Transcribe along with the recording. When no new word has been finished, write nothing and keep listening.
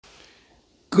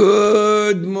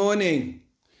Good morning.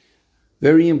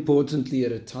 Very importantly,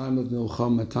 at a time of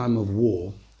milchama, a time of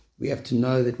war, we have to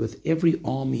know that with every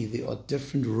army there are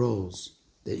different roles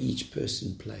that each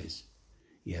person plays.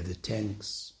 You have the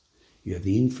tanks, you have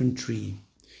the infantry,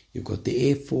 you've got the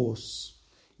air force,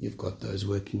 you've got those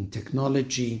working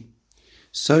technology.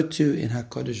 So too in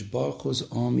HaKadosh Baruch Hu's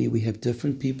army we have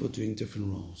different people doing different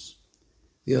roles.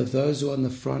 There are those who are on the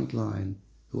front line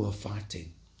who are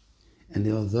fighting. And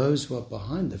there are those who are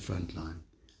behind the front line,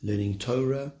 learning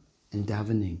Torah and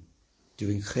davening,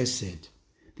 doing chesed.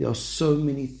 There are so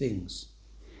many things.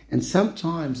 And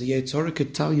sometimes the Yetzer Hara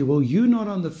could tell you, well, you're not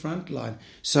on the front line,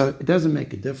 so it doesn't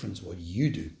make a difference what you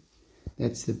do.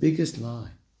 That's the biggest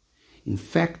lie. In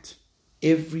fact,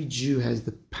 every Jew has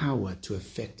the power to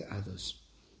affect others.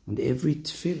 And every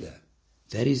tefillah,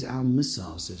 that is our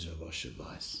missile, says Rav Asher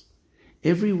Weiss.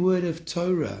 Every word of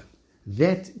Torah,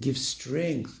 that gives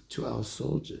strength to our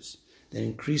soldiers, that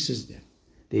increases them,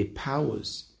 their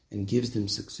powers, and gives them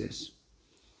success.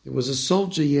 There was a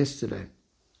soldier yesterday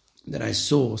that I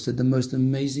saw, said the most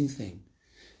amazing thing.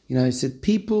 He said,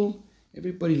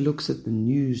 everybody looks at the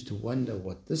news to wonder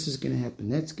what this is going to happen,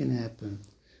 that's going to happen.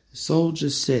 The soldier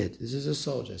said, this is a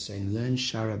soldier saying, learn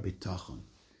Shara B'tachon.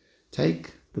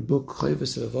 Take the book,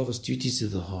 Chovos HaLevavos, Duties of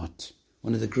the Heart,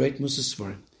 one of the great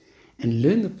Musasvarim, and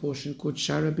learn the portion called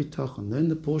Shara B'tachon. Learn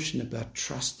the portion about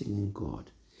trusting in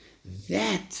God.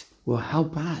 That will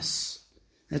help us.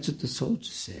 That's what the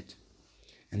soldier said.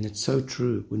 And it's so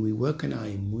true. When we work on our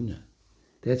emunah,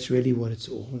 that's really what it's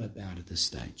all about at this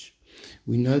stage.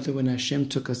 We know that when Hashem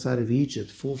took us out of Egypt,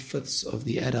 4/5 of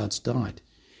the adults died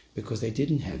because they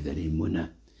didn't have that emunah.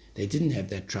 They didn't have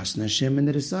that trust in Hashem, and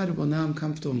they decided, well, now I'm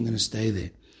comfortable, I'm going to stay there.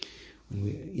 When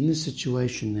we're in the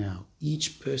situation now,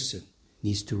 each person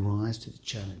needs to rise to the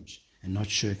challenge and not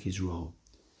shirk his role.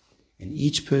 And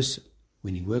each person,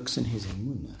 when he works on his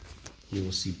emunah, he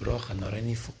will see bracha not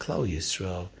only for Klal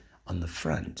Yisrael on the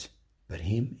front, but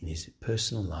him in his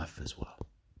personal life as well.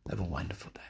 Have a wonderful day.